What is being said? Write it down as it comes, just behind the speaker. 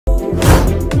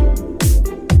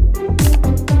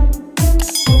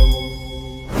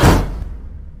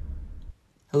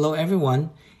Hello everyone.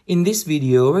 In this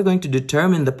video, we're going to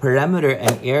determine the perimeter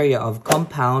and area of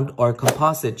compound or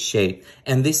composite shape.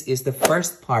 And this is the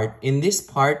first part. In this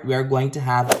part, we are going to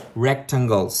have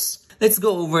rectangles. Let's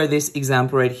go over this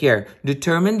example right here.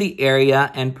 Determine the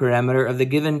area and perimeter of the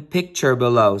given picture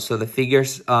below. So the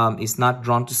figures is not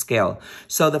drawn to scale.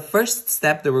 So the first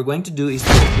step that we're going to do is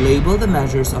to label the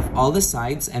measures of all the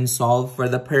sides and solve for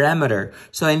the perimeter.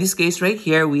 So in this case right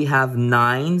here, we have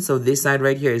 9. So this side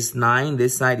right here is 9.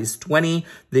 This side is 20.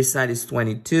 This side is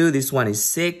 22. This one is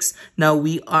 6. Now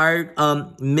we are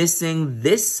missing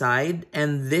this side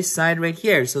and this side right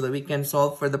here so that we can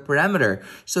solve for the perimeter.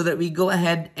 So that we go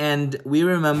ahead and we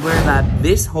remember that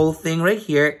this whole thing right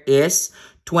here is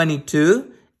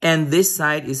 22 and this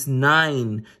side is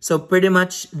 9. So pretty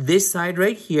much this side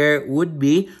right here would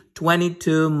be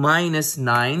 22 minus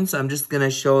 9. So I'm just going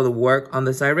to show the work on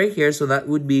the side right here. So that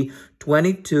would be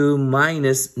 22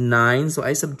 minus 9. So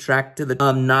I subtracted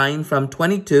the 9 from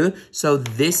 22. So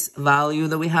this value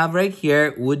that we have right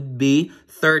here would be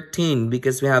 13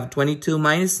 because we have 22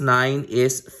 minus 9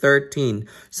 is 13.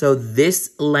 So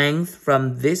this length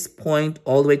from this point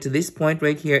all the way to this point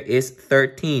right here is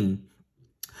 13.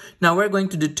 Now we're going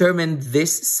to determine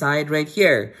this side right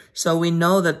here. So we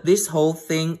know that this whole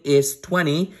thing is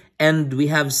 20 and we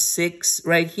have 6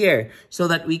 right here. So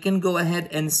that we can go ahead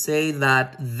and say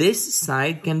that this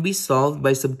side can be solved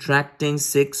by subtracting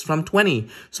 6 from 20.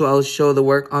 So I'll show the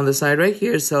work on the side right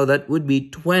here. So that would be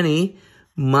 20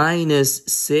 minus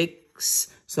 6.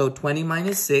 So 20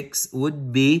 minus 6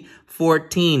 would be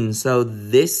 14. So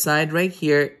this side right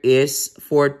here is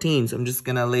 14. So I'm just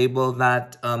going to label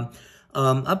that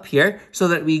up here so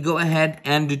that we go ahead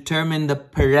and determine the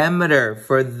perimeter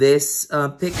for this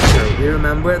picture. We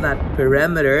remember that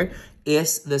perimeter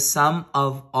is the sum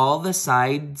of all the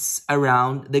sides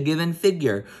around the given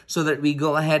figure, so that we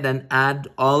go ahead and add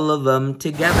all of them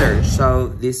together. So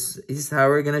this is how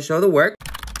we're going to show the work.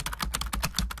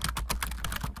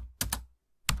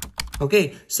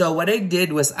 Okay, so what I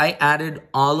did was I added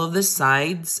all of the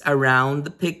sides around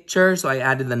the picture. So I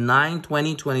added the 9,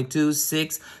 20, 22,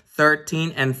 6,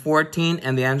 13, and 14.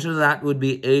 And the answer to that would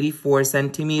be 84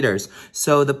 centimeters.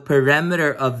 So the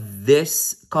perimeter of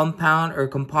this compound or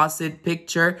composite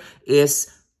picture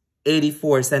is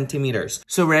 84 centimeters.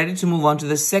 So we're ready to move on to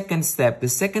the second step. The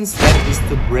second step is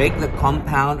to break the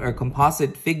compound or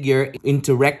composite figure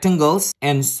into rectangles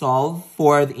and solve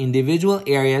for the individual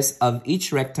areas of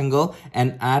each rectangle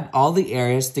and add all the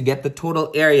areas to get the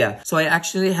total area. So I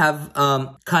actually have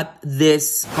cut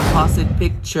this composite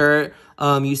picture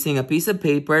using a piece of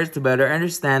paper to better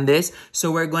understand this.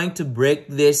 So we're going to break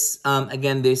this,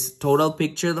 again, this total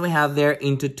picture that we have there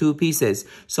into 2 pieces.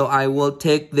 So I will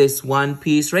take this one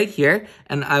piece right here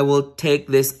and I will take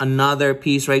this another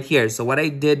piece right here. So what I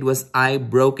did was I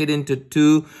broke it into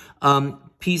 2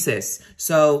 pieces.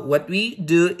 So what we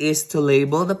do is to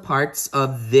label the parts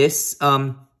of this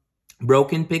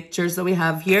broken pictures that we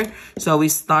have here. So we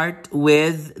start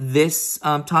with this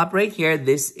top right here.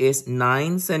 This is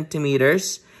 9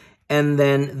 centimeters. And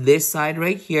then this side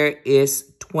right here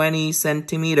is 20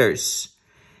 centimeters.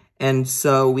 And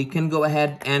so we can go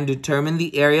ahead and determine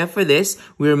the area for this.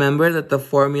 We remember that the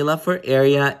formula for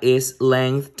area is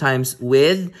length times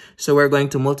width. So we're going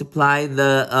to multiply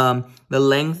the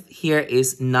length here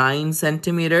is 9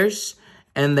 centimeters.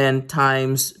 And then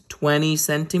times 20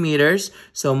 centimeters.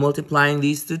 So multiplying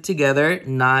these two together,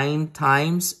 9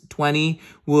 times 20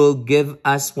 will give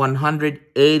us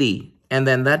 180. And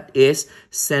then that is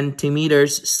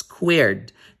centimeters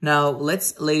squared. Now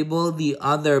let's label the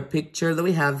other picture that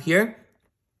we have here.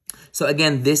 So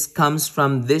again, this comes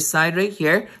from this side right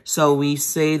here. So we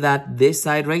say that this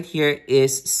side right here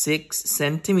is 6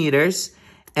 centimeters.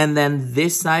 And then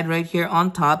this side right here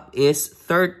on top is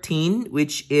 13,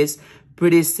 which is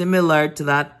pretty similar to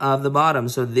that of the bottom.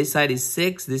 So this side is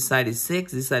 6, this side is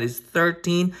 6, this side is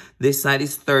 13, this side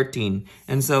is 13.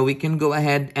 And so we can go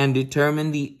ahead and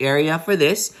determine the area for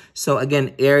this. So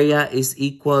again, area is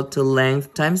equal to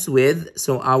length times width.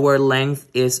 So our length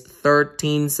is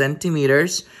 13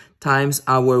 centimeters times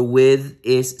our width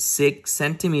is 6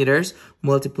 centimeters.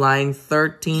 Multiplying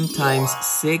 13 times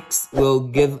 6 will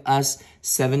give us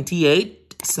 78.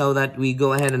 So that we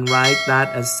go ahead and write that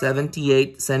as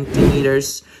 78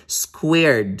 centimeters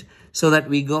squared. So that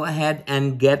we go ahead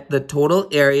and get the total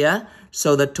area.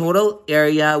 So the total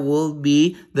area will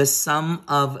be the sum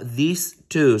of these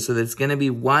two. So that's going to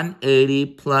be 180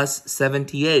 plus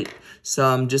 78. So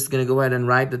I'm just going to go ahead and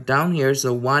write that down here.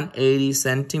 So 180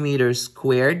 centimeters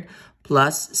squared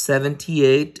plus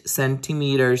 78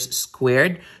 centimeters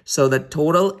squared. So the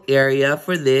total area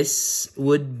for this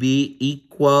would be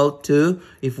equal to,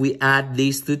 if we add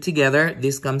these two together,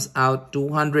 this comes out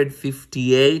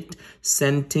 258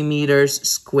 centimeters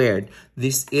squared.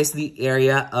 This is the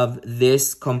area of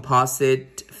this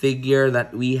composite figure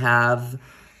that we have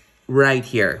right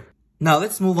here. Now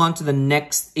let's move on to the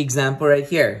next example right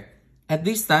here. At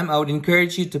this time, I would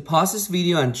encourage you to pause this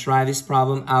video and try this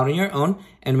problem out on your own.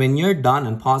 And when you're done,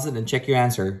 unpause it and check your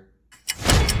answer.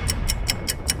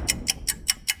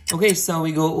 Okay, so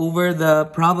we go over the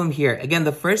problem here. Again,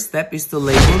 the first step is to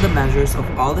label the measures of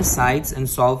all the sides and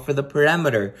solve for the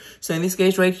perimeter. So in this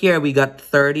case right here, we got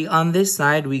 30 on this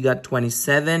side, we got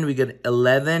 27, we got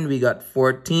 11, we got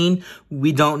 14.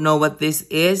 We don't know what this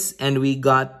is, and we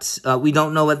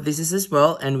don't know what this is as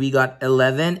well, and we got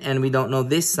 11, and we don't know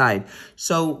this side.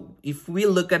 So if we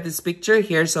look at this picture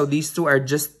here, so these two are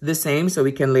just the same, so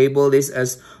we can label this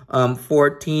as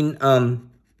 14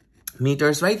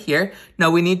 meters right here. Now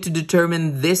we need to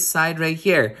determine this side right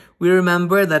here. We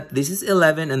remember that this is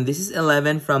 11 and this is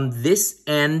 11. From this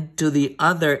end to the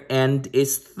other end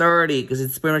is 30, because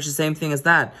it's pretty much the same thing as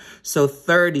that. So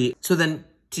 30. So then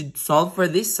to solve for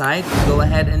this side, go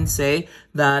ahead and say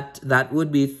that that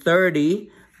would be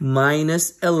 30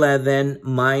 minus 11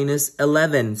 minus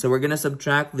 11. So we're going to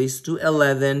subtract these two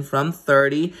 11 from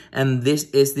 30, and this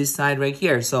is this side right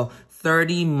here. So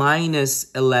 30 minus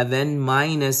 11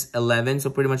 minus 11. So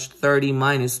pretty much 30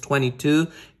 minus 22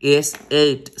 is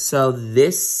 8. So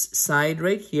this side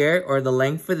right here, or the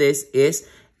length for this, is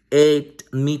 8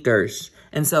 meters.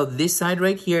 And so this side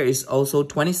right here is also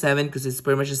 27, because it's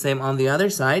pretty much the same on the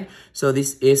other side. So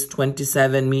this is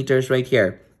 27 meters right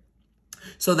here.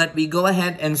 So that we go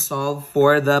ahead and solve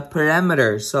for the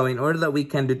perimeter. So in order that we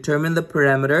can determine the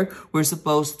perimeter, we're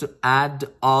supposed to add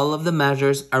all of the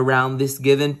measures around this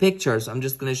given picture. So I'm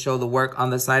just going to show the work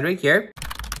on the side right here.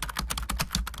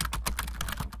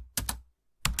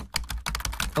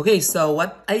 Okay, so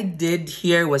what I did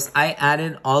here was I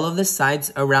added all of the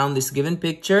sides around this given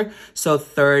picture. So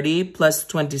 30 plus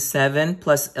 27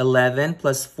 plus 11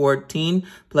 plus 14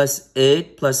 plus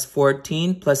 8 plus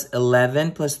 14 plus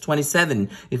 11 plus 27.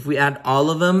 If we add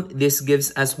all of them, this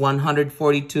gives us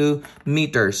 142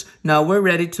 meters. Now we're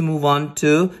ready to move on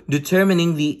to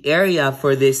determining the area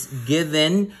for this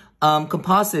given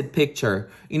composite picture.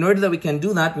 In order that we can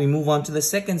do that, we move on to the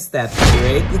second step.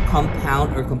 Break the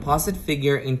compound or composite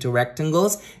figure into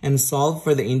rectangles and solve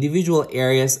for the individual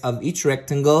areas of each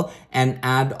rectangle and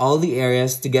add all the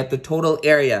areas to get the total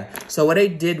area. So what I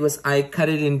did was I cut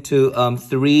it into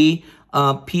three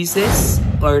pieces,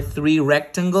 or three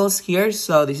rectangles here.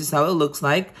 So this is how it looks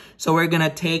like. So we're gonna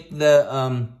take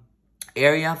the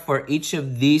area for each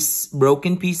of these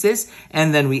broken pieces,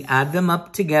 and then we add them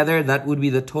up together. That would be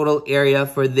the total area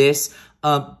for this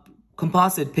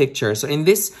composite picture. So in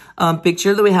this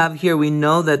picture that we have here, we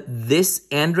know that this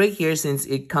end right here, since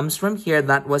it comes from here,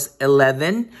 that was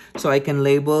 11. So I can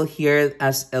label here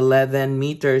as 11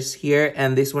 meters here,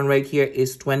 and this one right here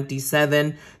is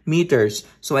 27 meters.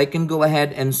 So I can go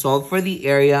ahead and solve for the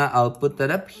area. I'll put that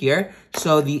up here.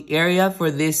 So the area for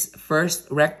this first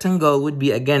rectangle would be,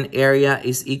 again, area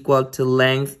is equal to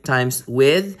length times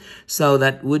width. So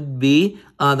that would be,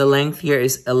 the length here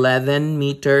is 11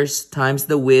 meters times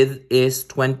the width is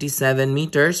 27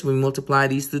 meters. We multiply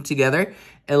these two together.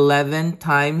 11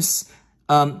 times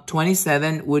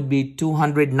 27 would be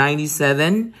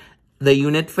 297. The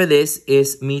unit for this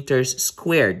is meters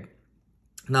squared.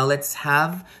 Now let's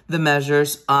have the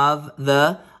measures of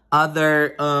the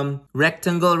other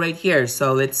rectangle right here.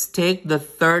 So let's take the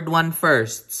third one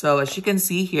first. So as you can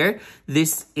see here,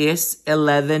 this is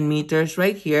 11 meters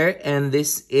right here, and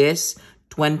this is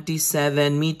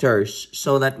 27 meters.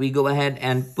 So that we go ahead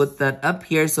and put that up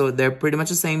here. So they're pretty much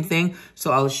the same thing.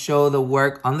 So I'll show the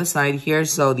work on the side here.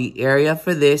 So the area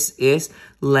for this is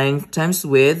length times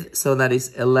width. So that is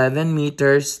 11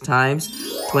 meters times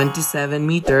 27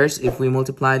 meters. If we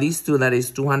multiply these two, that is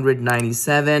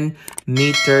 297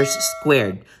 meters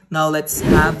squared. Now let's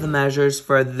have the measures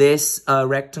for this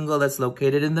rectangle that's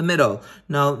located in the middle.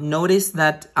 Now notice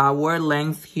that our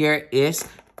length here is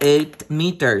 8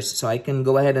 meters. So I can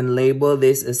go ahead and label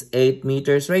this as 8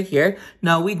 meters right here.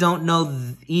 Now we don't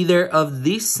know either of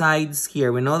these sides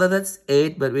here. We know that that's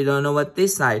 8, but we don't know what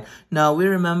this side. Now we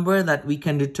remember that we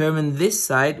can determine this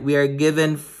side. We are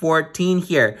given 14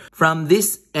 here. From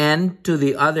this end to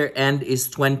the other end is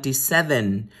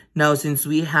 27. Now since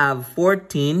we have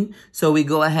 14, so we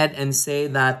go ahead and say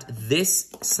that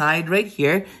this side right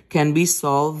here can be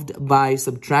solved by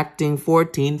subtracting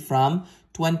 14 from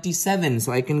 27.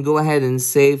 So I can go ahead and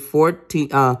say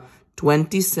 27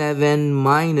 27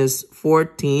 minus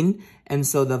 14. And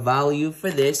so the value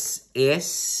for this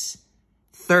is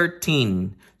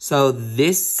 13. So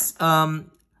this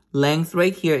length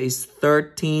right here is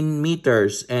 13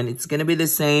 meters. And it's going to be the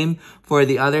same for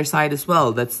the other side as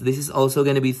well. This is also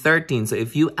going to be 13. So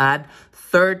if you add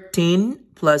 13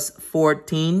 plus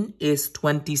 14 is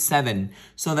 27.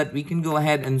 So that we can go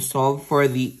ahead and solve for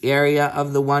the area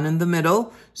of the one in the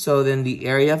middle. So then the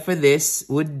area for this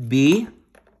would be,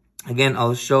 again,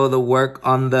 I'll show the work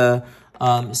on the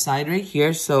side right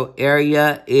here. So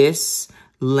area is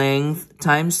length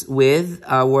times width.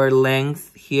 Our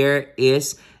length here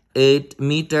is 8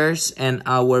 meters and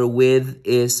our width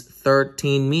is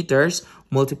 13 meters.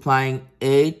 Multiplying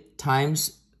 8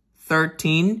 times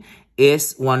 13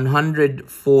 is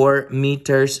 104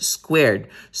 meters squared.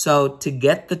 So to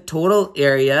get the total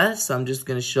area, so I'm just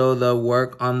going to show the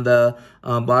work on the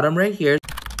bottom right here.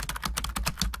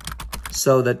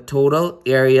 So the total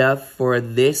area for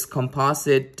this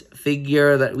composite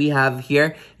figure that we have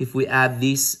here, if we add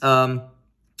these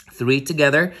three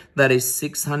together, that is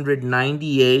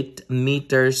 698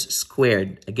 meters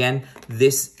squared. Again,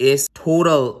 this is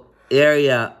total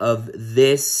area of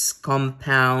this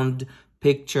compound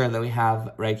picture that we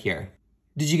have right here.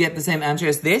 Did you get the same answer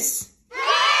as this?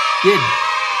 Good.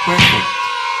 Perfect.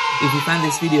 If you found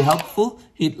this video helpful,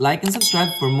 hit like and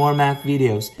subscribe for more math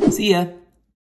videos. See ya!